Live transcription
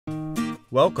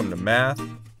Welcome to Math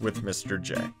with Mr.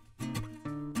 J.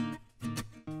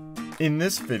 In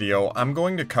this video, I'm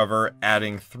going to cover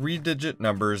adding 3-digit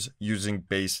numbers using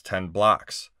base 10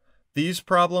 blocks. These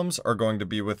problems are going to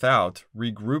be without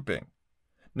regrouping.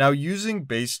 Now, using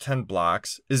base 10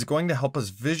 blocks is going to help us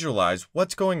visualize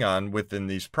what's going on within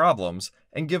these problems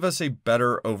and give us a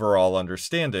better overall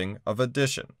understanding of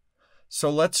addition. So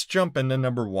let's jump into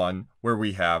number 1, where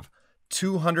we have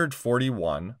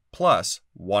 241 plus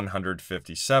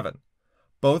 157.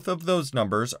 Both of those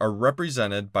numbers are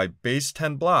represented by base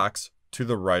 10 blocks to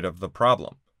the right of the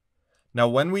problem. Now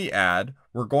when we add,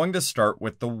 we're going to start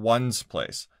with the ones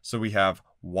place. So we have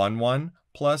 1 1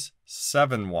 plus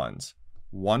 7 ones.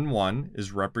 1 1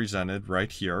 is represented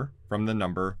right here from the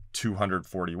number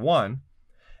 241.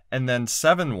 And then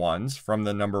 7 ones from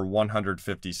the number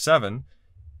 157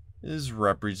 is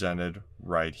represented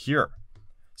right here.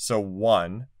 So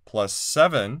 1 plus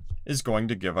 7 is going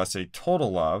to give us a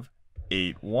total of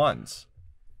 8 ones.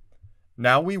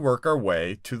 Now we work our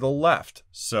way to the left.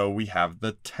 So we have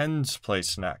the tens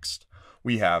place next.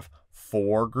 We have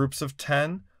 4 groups of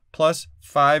 10 plus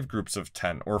 5 groups of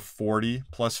 10, or 40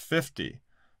 plus 50.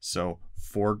 So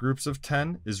 4 groups of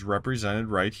 10 is represented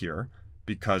right here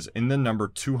because in the number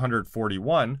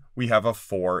 241, we have a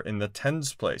 4 in the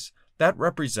tens place. That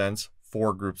represents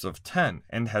 4 groups of 10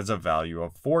 and has a value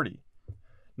of 40.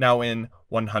 Now in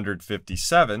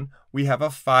 157, we have a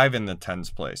 5 in the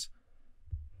tens place.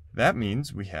 That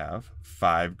means we have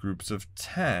 5 groups of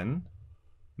 10,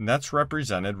 and that's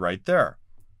represented right there.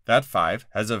 That 5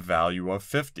 has a value of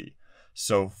 50.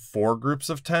 So 4 groups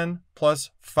of 10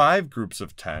 plus 5 groups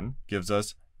of 10 gives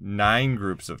us 9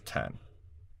 groups of 10.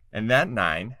 And that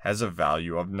 9 has a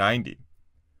value of 90.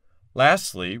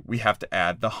 Lastly, we have to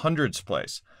add the hundreds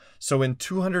place. So in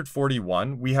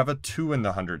 241, we have a 2 in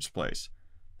the hundreds place.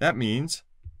 That means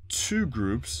 2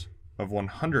 groups of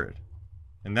 100.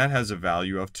 And that has a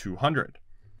value of 200.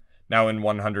 Now in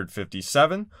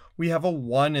 157, we have a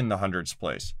 1 in the hundreds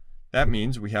place. That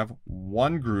means we have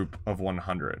 1 group of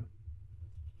 100.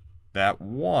 That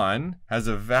 1 has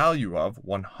a value of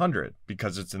 100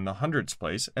 because it's in the hundreds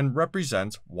place and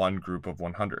represents 1 group of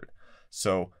 100.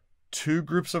 So 2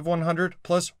 groups of 100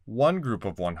 plus 1 group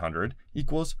of 100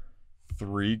 equals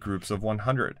 3 groups of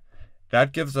 100.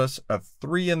 That gives us a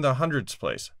 3 in the hundreds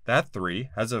place. That 3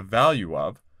 has a value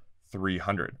of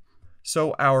 300.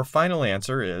 So our final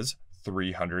answer is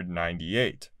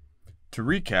 398. To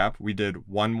recap, we did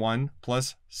 1 1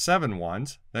 plus 7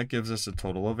 ones. That gives us a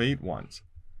total of 8 ones.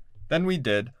 Then we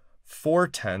did 4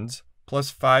 tens plus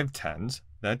 5 tens.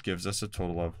 That gives us a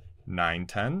total of 9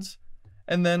 tens.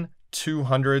 And then 2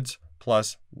 hundreds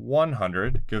plus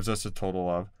 100 gives us a total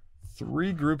of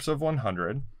 3 groups of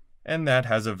 100, and that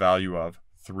has a value of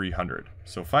 300.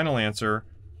 So final answer,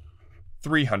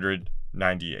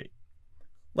 398.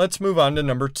 Let's move on to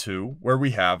number 2, where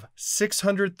we have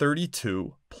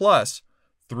 632 plus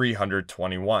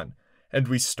 321. And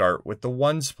we start with the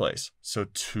ones place. So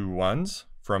 2 ones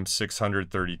from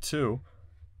 632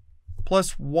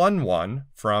 plus 1 1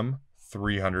 from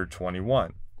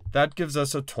 321. That gives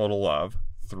us a total of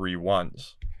 3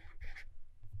 ones.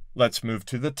 Let's move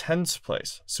to the tens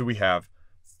place. So we have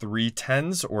 3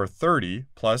 tens or 30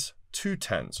 plus 2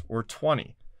 tens or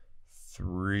 20.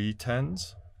 3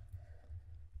 tens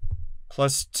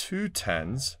plus 2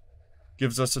 tens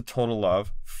gives us a total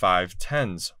of 5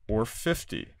 tens or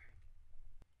 50.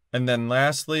 And then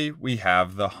lastly, we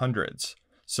have the hundreds.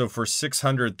 So for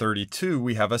 632,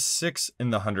 we have a 6 in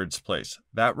the hundreds place.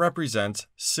 That represents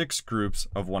 6 groups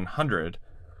of 100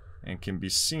 and can be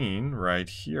seen right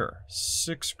here.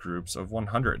 6 groups of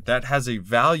 100. That has a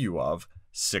value of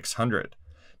 600.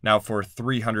 Now for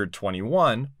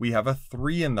 321, we have a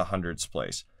 3 in the hundreds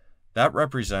place. That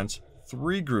represents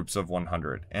 3 groups of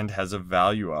 100 and has a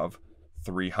value of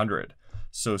 300.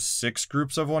 So 6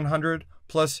 groups of 100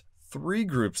 plus 3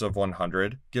 groups of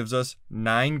 100 gives us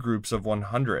 9 groups of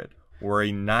 100, or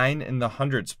a 9 in the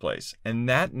hundreds place, and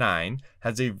that 9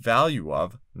 has a value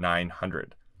of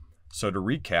 900. So to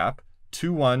recap,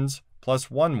 2 ones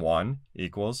plus 1 1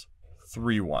 equals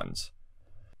 3 ones.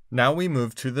 Now we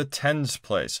move to the tens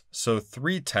place. So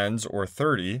 3 tens or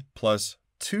 30 plus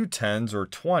 2 tens or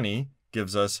 20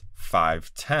 gives us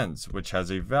 5 tens, which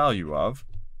has a value of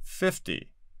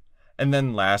 50. And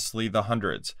then lastly, the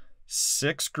hundreds.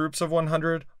 6 groups of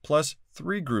 100 plus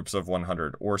 3 groups of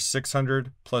 100, or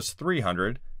 600 plus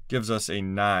 300, gives us a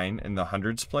 9 in the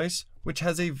hundreds place, which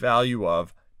has a value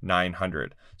of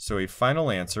 900. So a final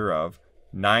answer of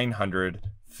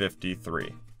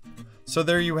 953. So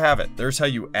there you have it. There's how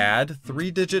you add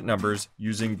 3-digit numbers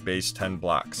using base 10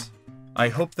 blocks. I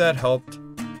hope that helped.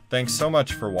 Thanks so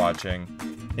much for watching.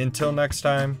 Until next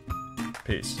time,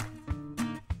 peace.